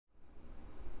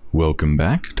Welcome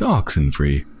back to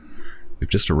Oxenfree. We've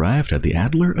just arrived at the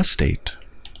Adler estate.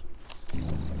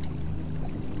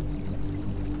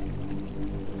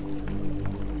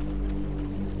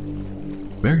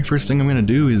 Very first thing I'm going to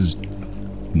do is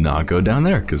not go down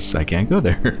there, because I can't go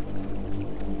there.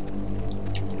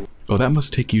 Oh, that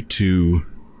must take you to...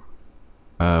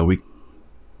 we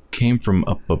came from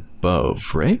up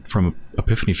above, right? From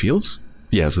Epiphany Fields?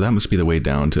 Yeah, so that must be the way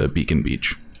down to Beacon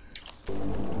Beach.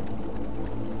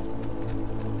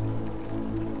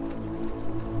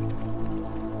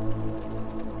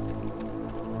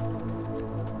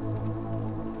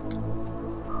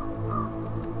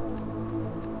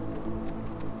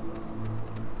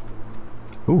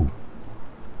 Ooh,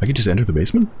 I could just enter the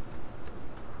basement?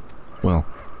 Well,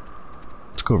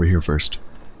 let's go over here first.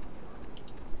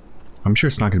 I'm sure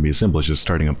it's not going to be as simple as just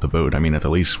starting up the boat. I mean, at the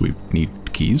least we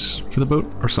need keys for the boat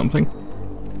or something.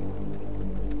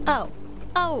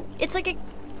 Oh, it's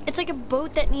like a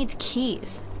boat that needs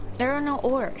keys. There are no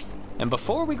oars. And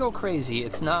before we go crazy,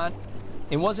 it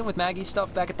wasn't with Maggie's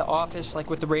stuff back at the office, like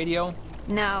with the radio?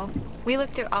 No, we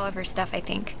looked through all of her stuff, I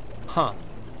think. Huh.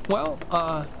 Well,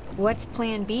 What's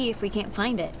plan B if we can't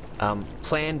find it?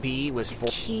 Plan B was for...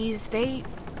 Keys, they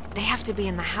have to be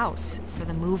in the house for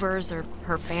the movers or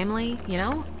her family, you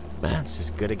know? That's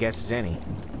as good a guess as any.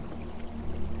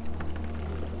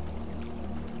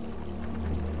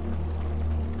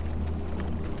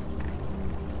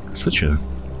 Such a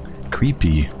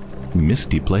creepy,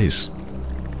 misty place.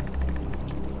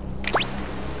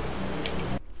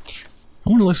 I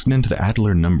want to listen into the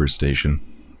Adler number station.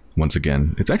 Once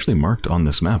again, it's actually marked on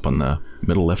this map on the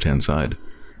middle left-hand side.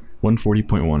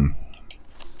 140.1.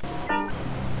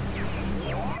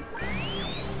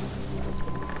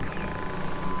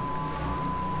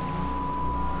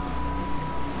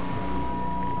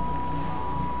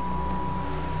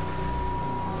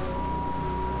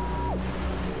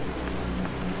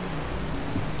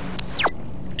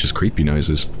 Just creepy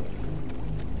noises.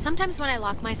 Sometimes when I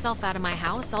lock myself out of my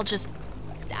house,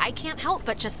 I can't help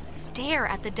but just stare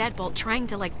at the deadbolt, trying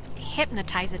to, like,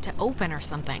 hypnotize it to open or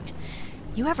something.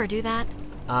 You ever do that?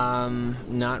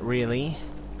 Not really.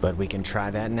 But we can try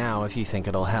that now if you think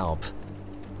it'll help.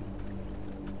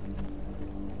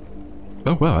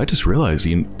 Oh wow, I just realized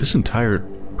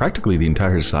practically the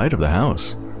entire side of the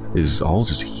house is all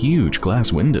just huge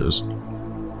glass windows.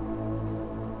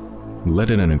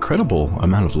 Let in an incredible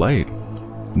amount of light.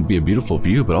 It'd be a beautiful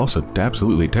view, but also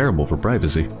absolutely terrible for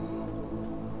privacy.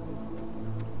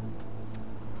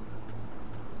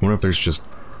 I wonder if there's just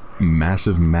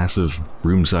massive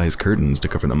room-sized curtains to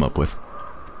cover them up with.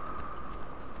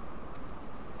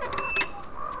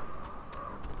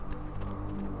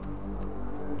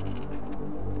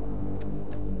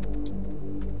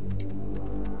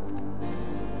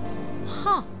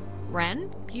 Huh. Ren,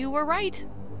 you were right.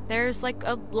 There's like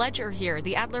a ledger here.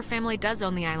 The Adler family does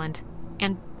own the island.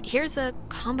 And here's a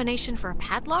combination for a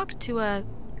padlock to a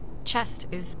chest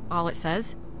is all it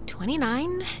says.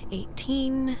 29,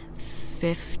 18,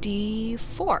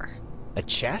 54. A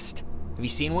chest? Have you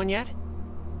seen one yet?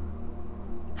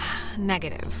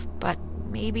 Negative, but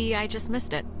maybe I just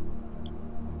missed it.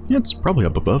 Yeah, it's probably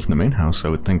up above in the main house, I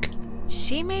would think.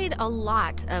 She made a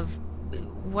lot of,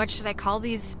 what should I call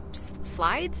these,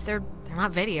 slides? They're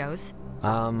not videos.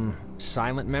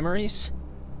 Silent memories?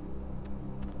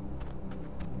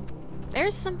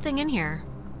 There's something in here.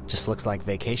 Just looks like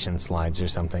vacation slides or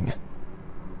something.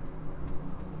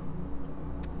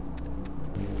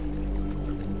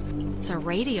 It's a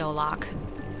radio lock.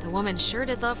 The woman sure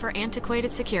did love her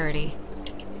antiquated security.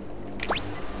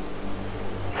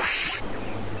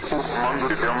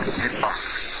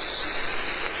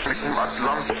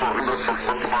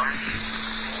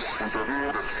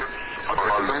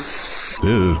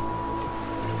 Ew.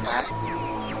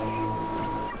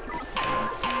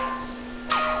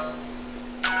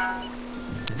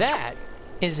 that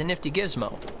is a nifty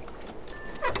gizmo.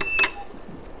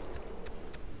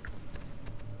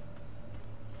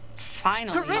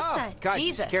 Finally. Clarissa, Oh, God,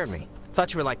 Jesus. you scared me.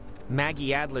 Thought you were like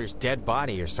Maggie Adler's dead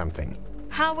body or something.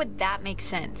 How would that make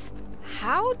sense?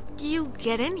 How do you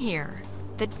get in here?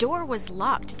 The door was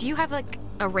locked. Do you have, like,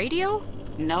 a radio?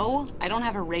 No, I don't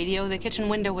have a radio. The kitchen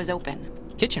window was open.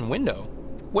 Kitchen window?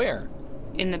 Where?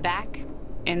 In the back?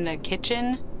 In the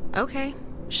kitchen? Okay,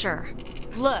 sure.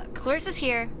 Look, Clarissa's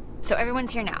here, so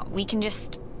everyone's here now. We can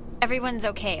just... Everyone's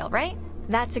okay, all right?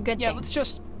 That's a good Yeah, thing. let's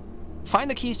just find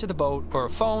the keys to the boat or a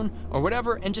phone or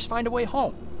whatever and just find a way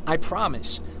home. I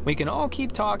promise. We can all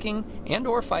keep talking and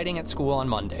or fighting at school on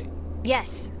Monday.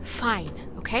 Yes. Fine,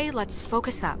 okay? Let's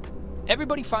focus up.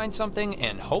 Everybody find something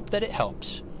and hope that it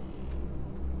helps.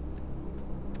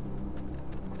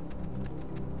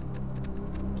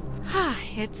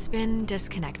 It's been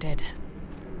disconnected.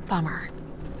 Bummer.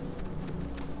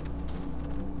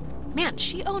 Man,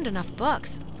 she owned enough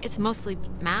books. It's mostly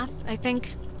math, I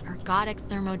think. Ergodic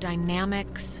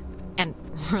thermodynamics. And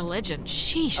religion.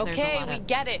 Sheesh, there's a Okay, lot we of...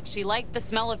 get it. She liked the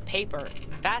smell of paper.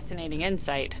 Fascinating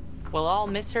insight. We'll all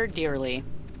miss her dearly.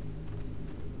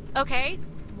 Okay,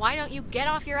 why don't you get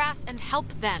off your ass and help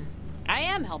then? I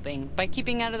am helping by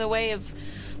keeping out of the way of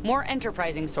more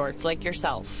enterprising sorts like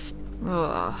yourself.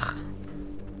 Ugh.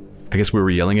 I guess we were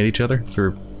yelling at each other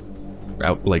for...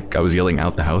 out, like, I was yelling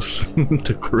out the house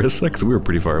to Clarissa, because we were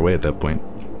pretty far away at that point.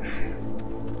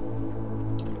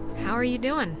 How are you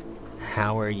doing?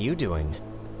 How are you doing?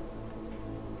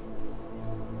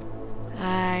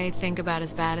 I think about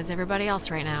as bad as everybody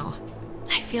else right now.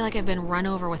 I feel like I've been run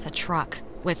over with a truck.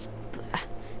 With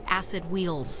acid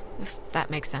wheels, if that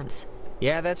makes sense.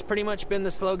 Yeah, that's pretty much been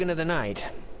the slogan of the night.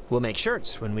 We'll make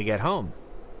shirts when we get home.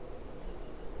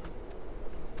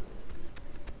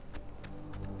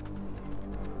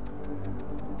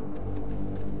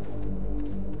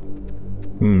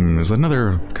 There's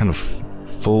another kind of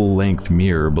full-length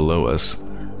mirror below us.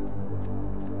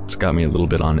 It's got me a little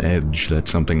bit on edge that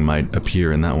something might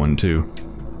appear in that one too.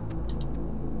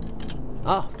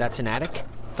 Oh, that's an attic?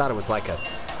 Thought it was like a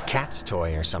cat's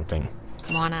toy or something.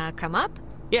 Wanna come up?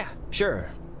 Yeah,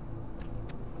 sure.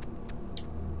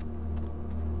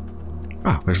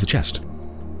 Ah, there's the chest.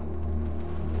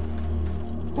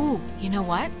 Ooh, you know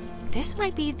what? This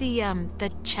might be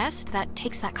the chest that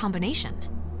takes that combination.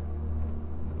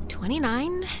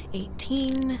 29,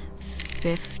 18,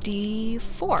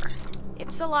 54.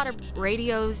 It's a lot of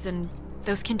radios and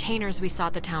those containers we saw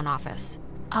at the town office.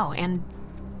 Oh, and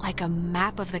like a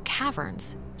map of the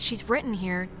caverns. She's written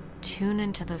here, tune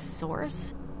into the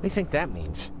source. What do you think that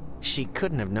means? She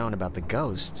couldn't have known about the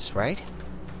ghosts, right?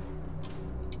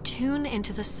 Tune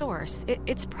into the source.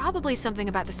 It's probably something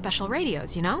about the special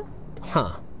radios, you know?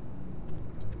 Huh.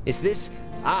 Is this...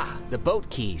 Ah, the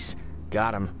boat keys.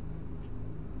 Got 'em.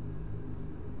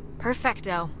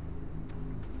 Perfecto.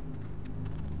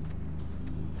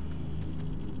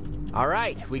 All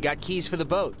right, we got keys for the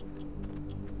boat.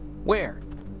 Where?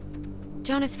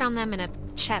 Jonas found them in a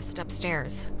chest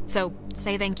upstairs. So,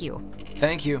 say thank you.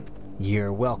 Thank you.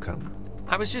 You're welcome.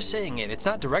 I was just saying it. It's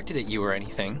not directed at you or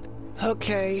anything.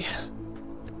 Okay.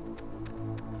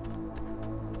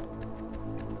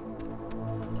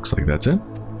 Looks like that's it.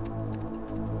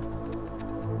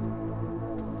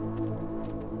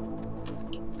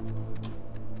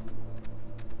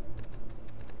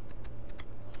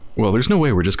 Well, there's no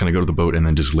way we're just gonna go to the boat and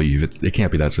then just leave. It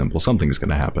can't be that simple. Something's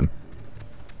gonna happen.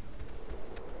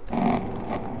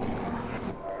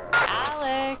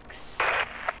 Alex!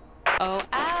 Oh,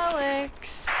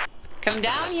 Alex! Come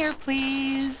down here,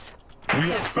 please. We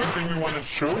have something we want to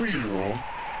show you.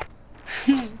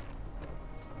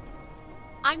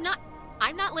 I'm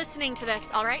not listening to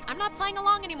this, all right? I'm not playing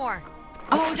along anymore.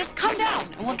 Oh, just come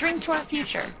down and we'll drink to our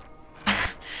future.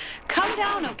 Come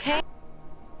down, okay?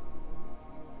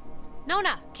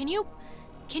 Nona, can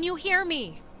you hear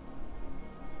me?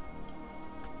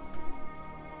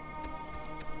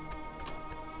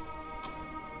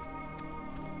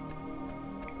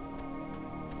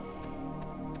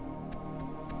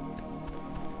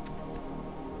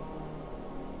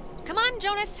 Come on,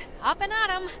 Jonas, up and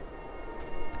at 'em.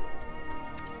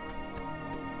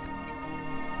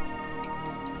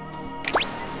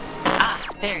 Ah,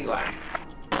 there you are.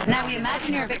 Now we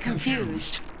imagine you're a bit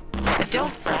confused. But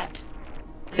don't fret.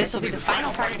 This will be the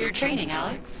final part of your training,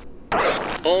 Alex.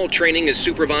 All training is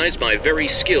supervised by very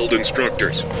skilled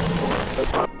instructors.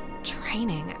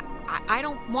 Training? I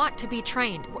don't want to be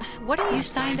trained. What are You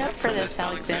signed up for this,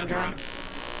 Alexandra.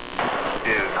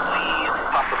 Is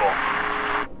possible.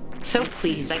 So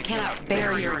please, I cannot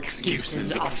bear your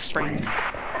excuses, offspring.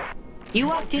 You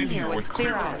walked in here with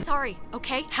clear eyes. Sorry,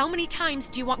 okay? How many times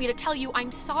do you want me to tell you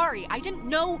I'm sorry? I didn't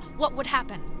know what would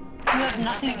happen. You have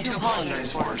nothing to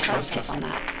apologize for. Trust us on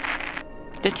that.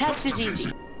 The test is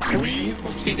easy. We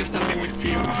will speak of something we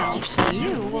see in the house, and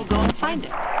you will go and find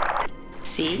it.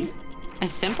 See?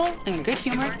 As simple and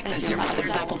good-humored as your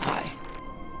mother's apple pie.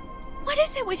 What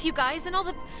is it with you guys and all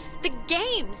the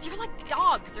games? You're like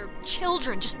dogs or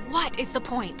children. Just what is the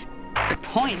point? The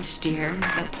point, dear,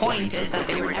 the point is that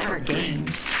they were never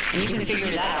games, and you can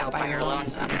figure that out by your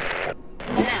lonesome.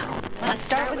 Now, let's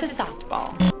start with the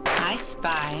softball. I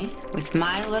spy, with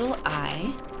my little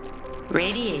eye,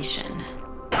 radiation.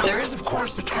 There is, of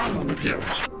course, a time limit here.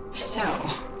 So,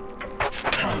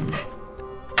 10,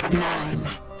 9,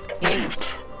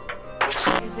 8.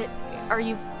 Are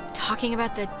you talking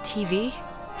about the TV?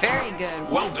 Very good.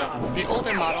 Well done. The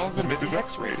older models of emitted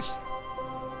X-rays.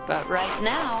 But right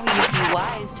now, you'd be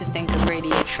wise to think of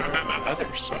radiation in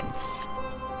another sense.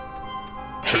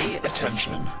 Pay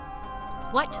attention.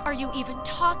 What are you even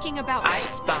talking about? I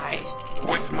spy.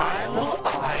 With my little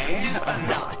eye, a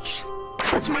knot.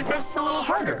 Let's make this a little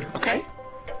harder, okay?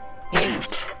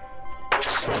 8,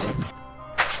 7,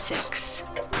 6,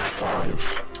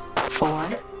 5.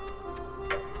 4,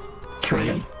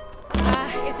 3.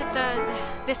 Is it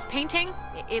this painting?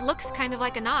 It looks kind of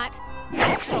like a knot.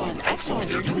 Excellent,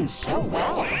 excellent. You're doing so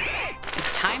well.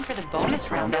 It's time for the bonus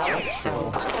round, Alex,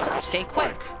 so stay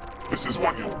quick. This is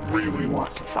one you'll really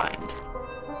want to find.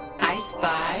 I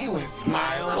spy with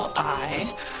my little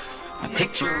eye a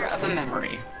picture of a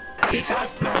memory. Be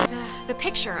fast now. The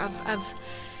picture of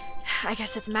I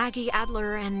guess it's Maggie,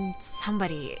 Adler, and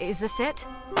somebody. Is this it?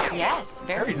 Yes,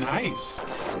 very. Very nice.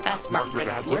 That's Margaret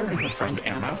Adler and her friend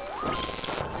Anna.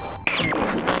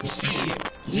 You see,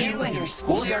 you and your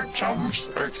schoolyard chums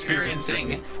are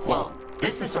experiencing, well,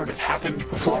 this has sort of happened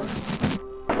before.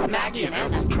 Maggie and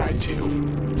Anna tried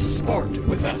to sport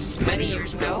with us many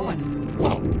years ago, and,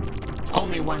 well,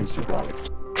 only one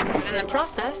survived. And in the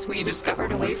process, we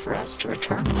discovered a way for us to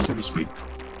return, So to speak.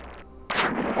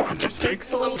 It just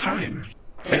takes a little time.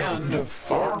 And a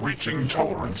far-reaching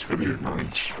tolerance for the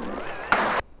ignorant.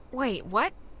 Wait,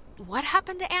 what? What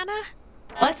happened to Anna?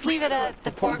 Let's leave it at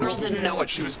the poor girl didn't know what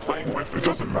she was Playing with, it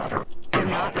doesn't matter. They're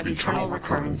not an eternal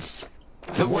recurrence.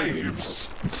 The waves.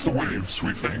 It's the waves,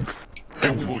 we think.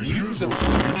 And we will use those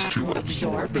waves to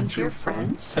absorb into your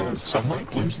friends as sunlight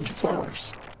blooms into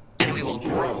flowers. and we will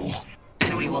Grow.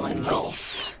 and we will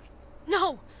engulf.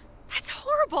 No, that's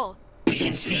horrible. We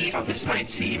can see how this might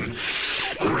seem.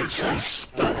 Great choice.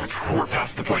 We're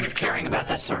past the point of caring about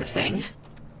that sort of thing.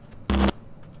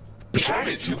 We tried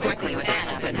it too quickly with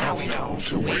Anna, but now we know.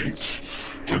 To wait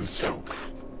and soak.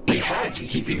 We had to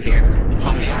keep you here,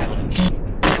 on the island.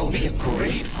 It will be a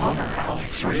great honor,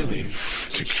 Alex, really,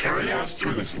 To carry us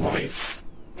through this life.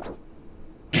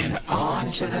 and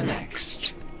on to the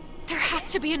next. There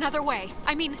has to be another way.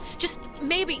 I mean,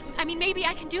 maybe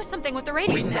I can do something with the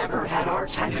radio. We never had our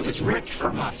time. It was ripped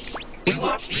from us. We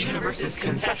watched the universe's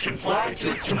conception fly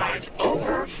to its demise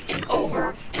over and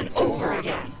over and over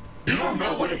again. You don't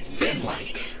know what it's been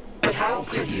like. But how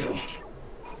could you?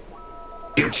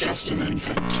 You're just an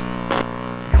infant.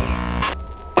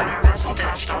 When our vessel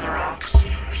dashed on the rocks,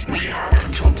 we had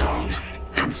until dawn.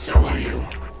 And so will you.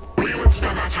 We would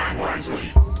spend our time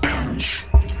wisely. And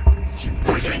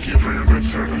we thank you for your good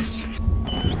service.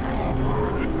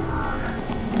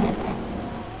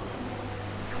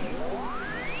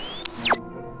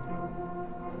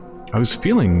 I was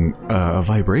feeling a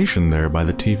vibration there by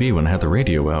the TV when I had the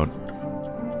radio out.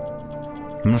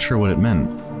 I'm not sure what it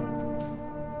meant.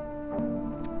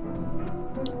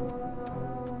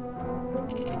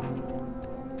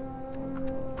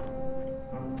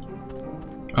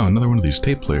 Oh, another one of these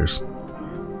tape players.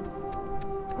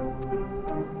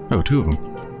 Oh, two of them.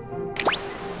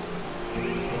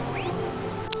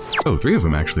 Oh, three of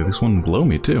them actually. This one below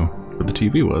me too, where the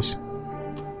TV was.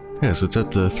 Yes, it's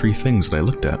at the three things that I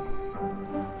looked at.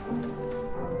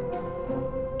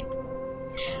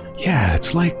 Yeah,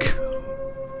 it's like...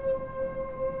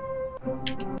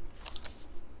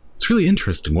 It's really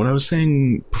interesting. What I was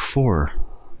saying before,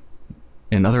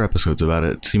 in other episodes about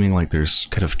it, seeming like there's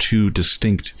kind of two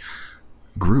distinct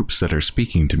groups that are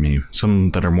speaking to me.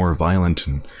 Some that are more violent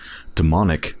and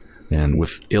demonic and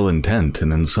with ill intent,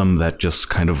 and then some that just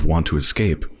kind of want to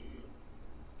escape.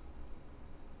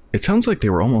 It sounds like they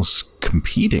were almost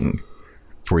competing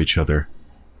for each other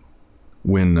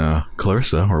when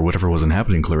Clarissa, or whatever was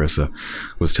inhabiting Clarissa,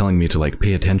 was telling me to, like,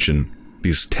 pay attention.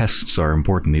 These tests are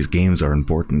important, these games are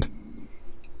important.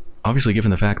 Obviously,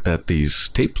 given the fact that these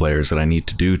tape players that I need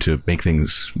to do to make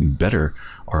things better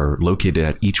are located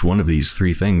at each one of these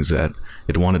three things that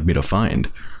it wanted me to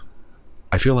find,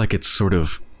 I feel like it's sort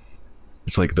of...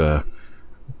 It's like the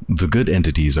good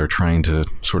entities are trying to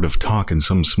sort of talk in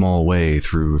some small way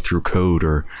through code,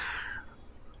 or,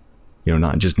 you know,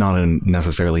 not in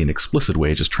necessarily an explicit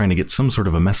way, just trying to get some sort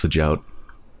of a message out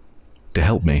to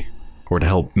help me, or to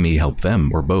help me help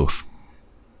them, or both.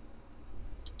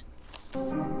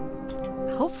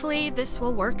 Hopefully this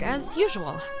will work as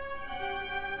usual.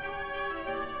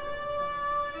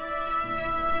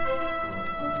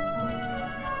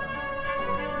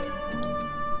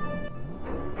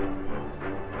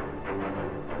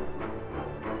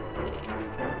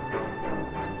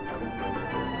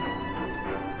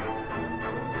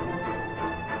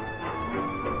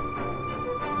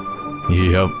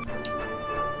 Yep.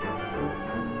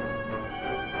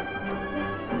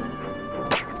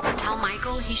 Tell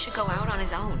Michael he should go out on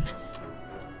his own.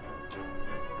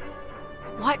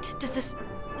 What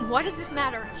does this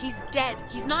matter? He's dead.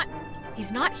 He's not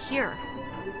here.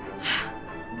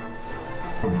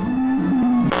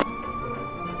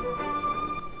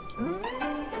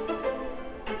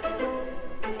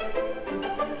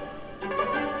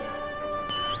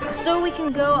 So we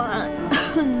can go on.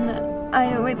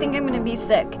 I think I'm gonna be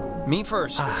sick. Me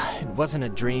first. It wasn't a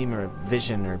dream or a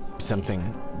vision or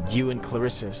something. You and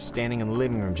Clarissa standing in the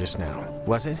living room just now,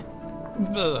 was it?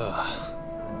 Ugh.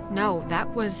 No,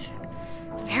 that was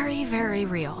very, very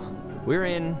real. We're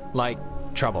in, like,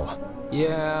 trouble.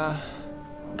 Yeah.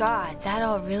 God, that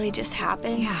all really just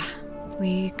happened? Yeah,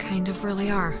 we kind of really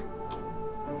are.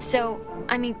 So,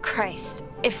 I mean, Christ,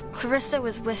 if Clarissa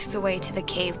was whisked away to the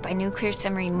cave by nuclear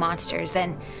submarine monsters,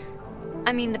 then...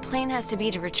 I mean, the plan has to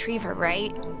be to retrieve her,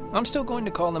 right? I'm still going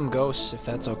to call them ghosts, if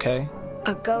that's okay.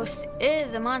 A ghost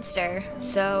is a monster,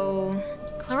 so...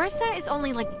 Clarissa is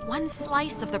only like one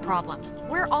slice of the problem.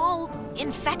 We're all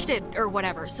infected or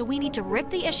whatever, so we need to rip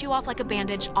the issue off like a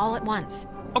bandage all at once.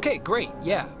 Okay, great,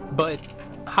 yeah. But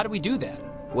how do we do that?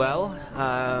 Well,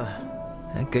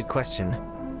 a good question.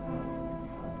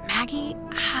 Maggie?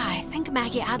 I think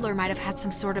Maggie Adler might have had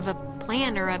some sort of a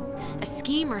plan or a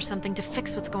scheme or something to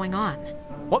fix what's going on.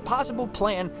 What possible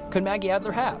plan could Maggie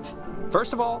Adler have?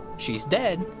 First of all, she's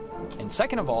dead. And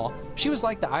second of all, she was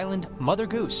like the island Mother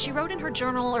Goose. She wrote in her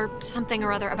journal or something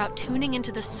or other about tuning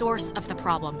into the source of the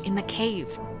problem in the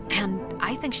cave. And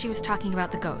I think she was talking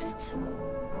about the ghosts.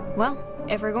 Well,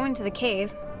 if we're going to the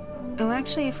cave... Oh,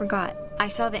 actually, I forgot. I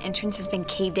saw the entrance has been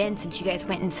caved in since you guys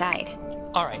went inside.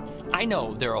 Alright, I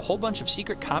know there are a whole bunch of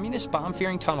secret communist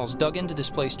bomb-fearing tunnels dug into this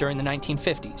place during the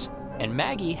 1950s. And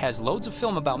Maggie has loads of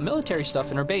film about military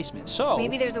stuff in her basement, so...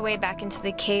 Maybe there's a way back into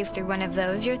the cave through one of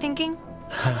those, you're thinking?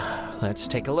 Let's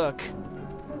take a look.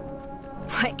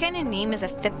 What kind of name is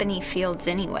Epiphany Fields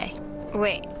anyway?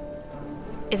 Wait,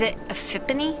 is it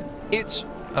Epiphany? It's,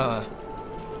 That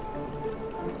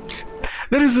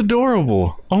is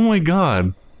adorable. Oh my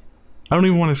god. I don't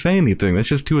even want to say anything. That's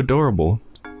just too adorable.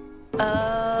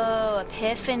 Oh,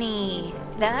 Epiphany.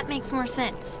 That makes more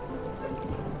sense.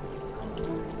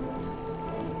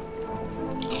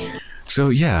 So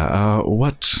yeah,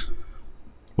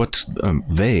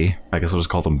 they, I guess I'll just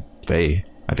call them they,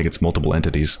 I think it's multiple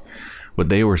entities, what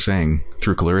they were saying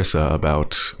through Clarissa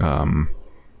about,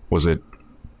 was it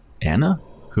Anna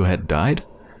who had died?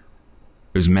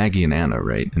 It was Maggie and Anna,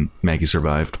 right? And Maggie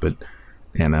survived, but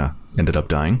Anna ended up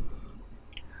dying.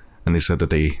 And they said that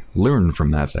they learned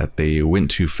from that they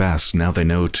went too fast. Now they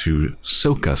know to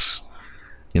soak us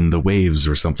in the waves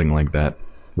or something like that.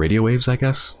 Radio waves, I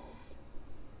guess?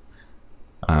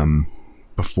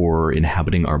 Before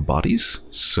inhabiting our bodies.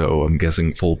 So I'm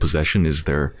guessing full possession is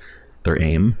their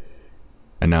aim.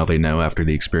 And now they know after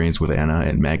the experience with Anna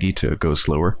and Maggie to go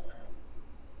slower.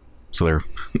 So they're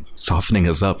softening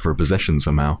us up for possession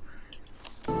somehow.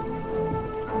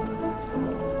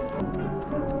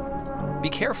 be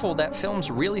careful, that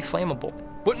film's really flammable.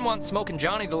 Wouldn't want Smokin'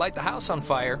 Johnny to light the house on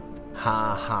fire.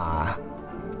 Ha ha.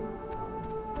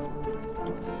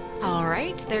 All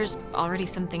right, there's already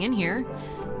something in here.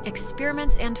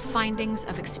 Experiments and Findings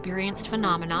of Experienced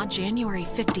Phenomena, January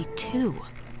 52.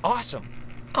 Awesome.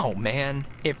 Oh man,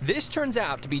 if this turns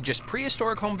out to be just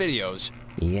prehistoric home videos...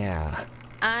 Yeah.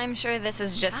 I'm sure this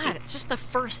is just God, it's just the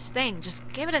first thing. Just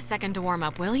give it a second to warm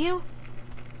up, will you?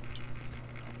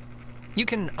 You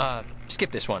can,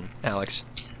 skip this one, Alex.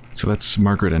 So that's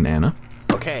Margaret and Anna.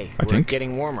 Okay, I we're think.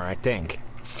 getting warmer, I think.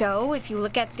 So, if you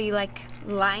look at the,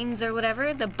 lines or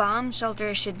whatever, the bomb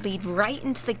shelter should lead right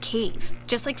into the cave,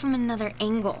 just like from another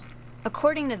angle.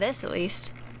 According to this, at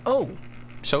least. Oh,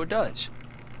 so it does.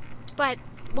 But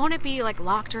won't it be,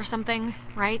 locked or something,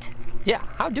 right? Yeah,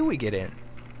 how do we get in?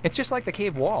 It's just like the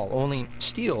cave wall, only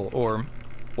steel or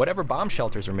whatever bomb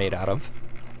shelters are made out of.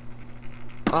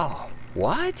 Oh,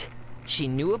 what? She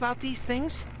knew about these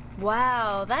things?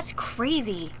 Wow, that's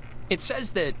crazy. It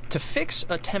says that to fix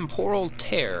a temporal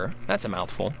tear, that's a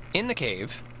mouthful, in the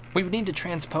cave, we would need to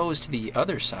transpose to the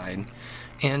other side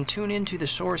and tune into the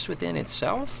source within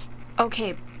itself?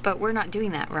 Okay, but we're not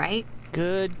doing that, right?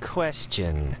 Good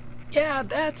question. Yeah,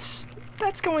 that's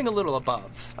going a little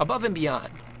above and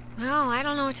beyond. Well, I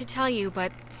don't know what to tell you,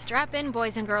 but strap in,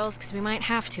 boys and girls, because we might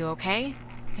have to, okay?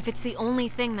 If it's the only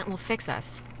thing that will fix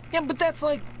us. Yeah, but that's,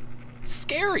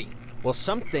 scary. Well,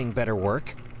 something better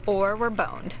work. Or we're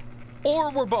boned.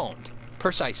 Or we're boned.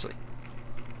 Precisely.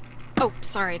 Oh,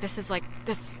 sorry, this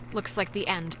looks like the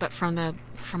end, but from the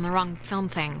wrong film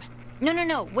thing.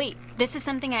 No, wait. This is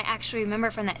something I actually remember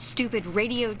from that stupid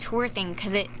radio tour thing,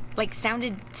 because it,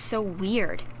 sounded so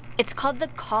weird. It's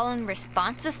call and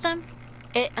response system.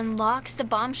 It unlocks the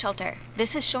bomb shelter.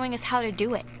 This is showing us how to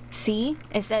do it. See?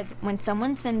 It says, when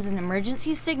someone sends an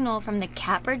emergency signal from the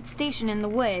Catbird station in the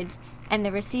woods, and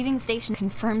the receiving station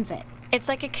confirms it. It's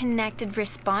like a connected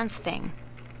response thing.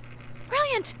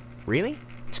 Brilliant! Really?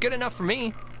 It's good enough for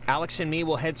me. Alex and me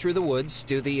will head through the woods,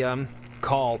 do the,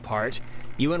 call part.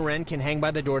 You and Ren can hang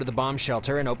by the door to the bomb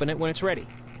shelter and open it when it's ready.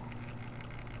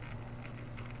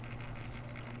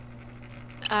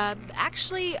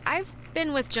 Actually, I've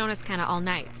been with Jonas kinda all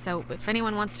night, so if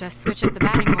anyone wants to switch up the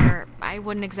batting order, I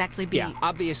wouldn't exactly be... Yeah,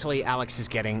 obviously Alex is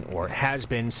getting, or has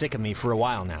been, sick of me for a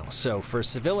while now, so for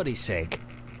civility's sake...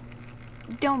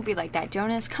 Don't be like that,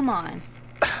 Jonas. Come on.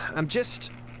 I'm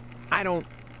just... I don't...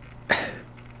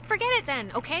 Forget it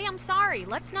then, okay? I'm sorry.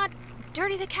 Let's not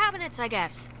dirty the cabinets, I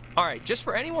guess. Alright, just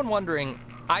for anyone wondering,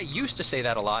 I used to say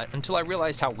that a lot until I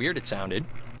realized how weird it sounded.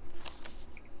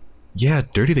 Yeah,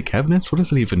 dirty the cabinets? What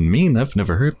does it even mean? I've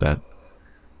never heard that.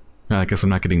 I guess I'm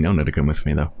not getting Nona to come with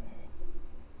me, though.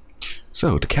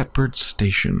 So, to Catbird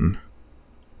Station.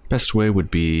 Best way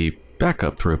would be back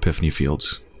up through Epiphany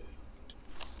Fields.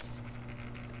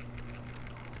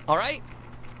 Alright,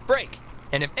 break.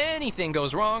 And if anything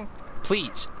goes wrong,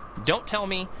 please, don't tell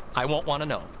me. I won't want to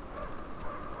know.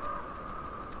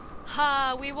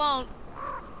 We won't.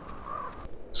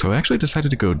 So I actually decided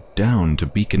to go down to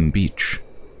Beacon Beach.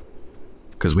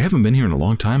 Because we haven't been here in a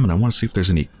long time, and I want to see if there's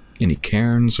any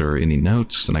cairns or any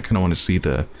notes, and I kind of want to see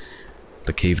the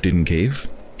caved-in cave.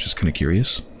 Just kind of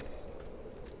curious.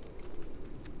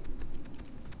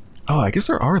 Oh, I guess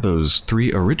there are those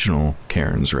 3 original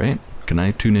cairns, right? Can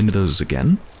I tune into those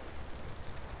again?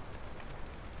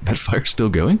 That fire's still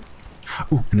going?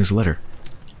 Ooh, and there's a letter.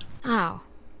 Oh.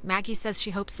 Maggie says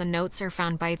she hopes the notes are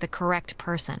found by the correct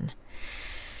person.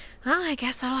 Well, I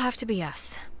guess that'll have to be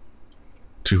us.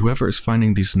 To whoever is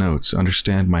finding these notes,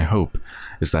 understand my hope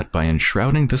is that by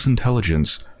enshrouding this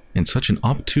intelligence in such an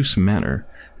obtuse manner,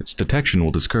 its detection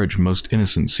will discourage most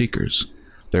innocent seekers,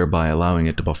 thereby allowing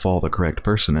it to befall the correct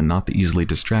person and not the easily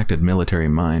distracted military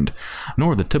mind,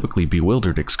 nor the typically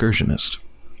bewildered excursionist.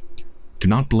 Do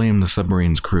not blame the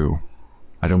submarine's crew.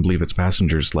 I don't believe its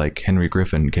passengers like Henry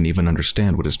Griffin can even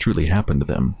understand what has truly happened to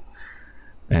them.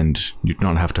 And you do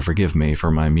not have to forgive me for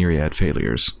my myriad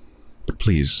failures. But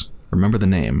please, remember the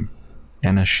name,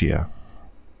 Anna Shia.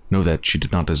 Know that she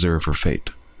did not deserve her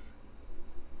fate.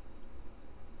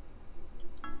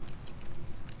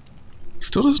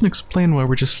 Still doesn't explain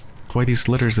why these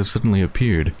letters have suddenly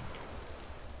appeared.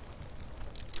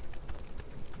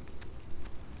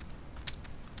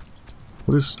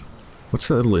 What's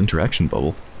that little interaction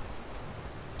bubble?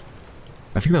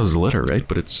 I think that was a letter, right?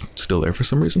 But it's still there for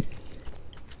some reason?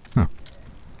 Huh.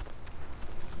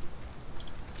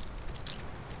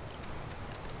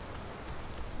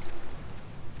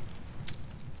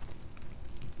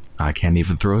 I can't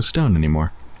even throw a stone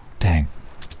anymore. Dang.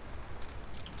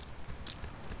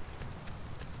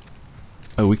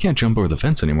 Oh, we can't jump over the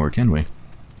fence anymore, can we?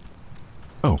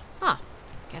 Oh. Huh.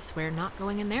 Guess we're not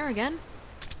going in there again.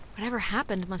 Whatever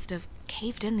happened must have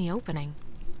caved in the opening.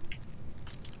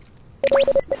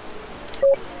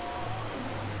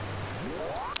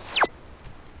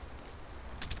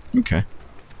 Okay.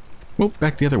 Well,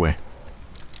 back the other way.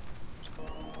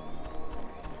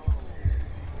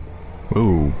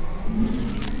 Whoa.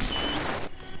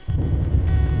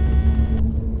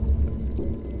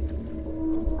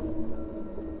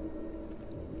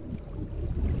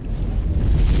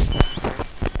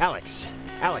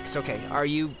 Alex, okay, are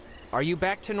you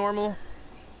back to normal?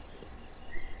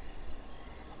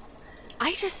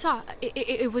 I just saw,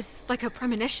 it was like a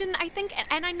premonition, I think,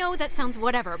 and I know that sounds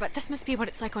whatever, but this must be what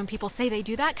it's like when people say they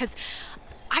do that, because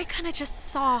I kind of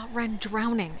just saw Ren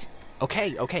drowning.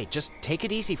 Okay, just take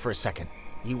it easy for a second.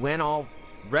 You went all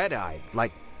red-eyed,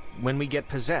 like when we get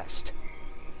possessed.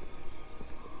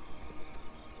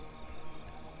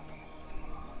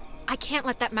 I can't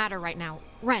let that matter right now.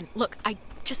 Ren, look, I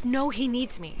just know he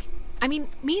needs me. I mean,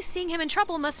 me seeing him in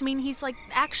trouble must mean he's, like,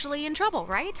 actually in trouble,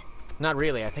 right? Not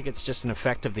really. I think it's just an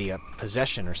effect of the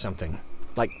possession or something.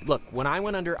 Like, look, when I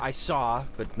went under, I saw,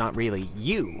 but not really,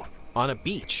 you on a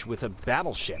beach with a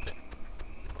battleship.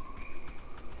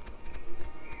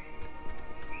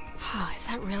 Oh, is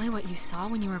that really what you saw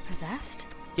when you were possessed?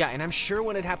 Yeah, and I'm sure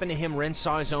when it happened to him, Ren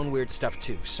saw his own weird stuff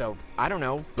too, so I don't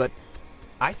know, but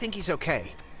I think he's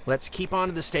okay. Let's keep on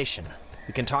to the station.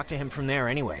 We can talk to him from there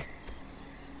anyway.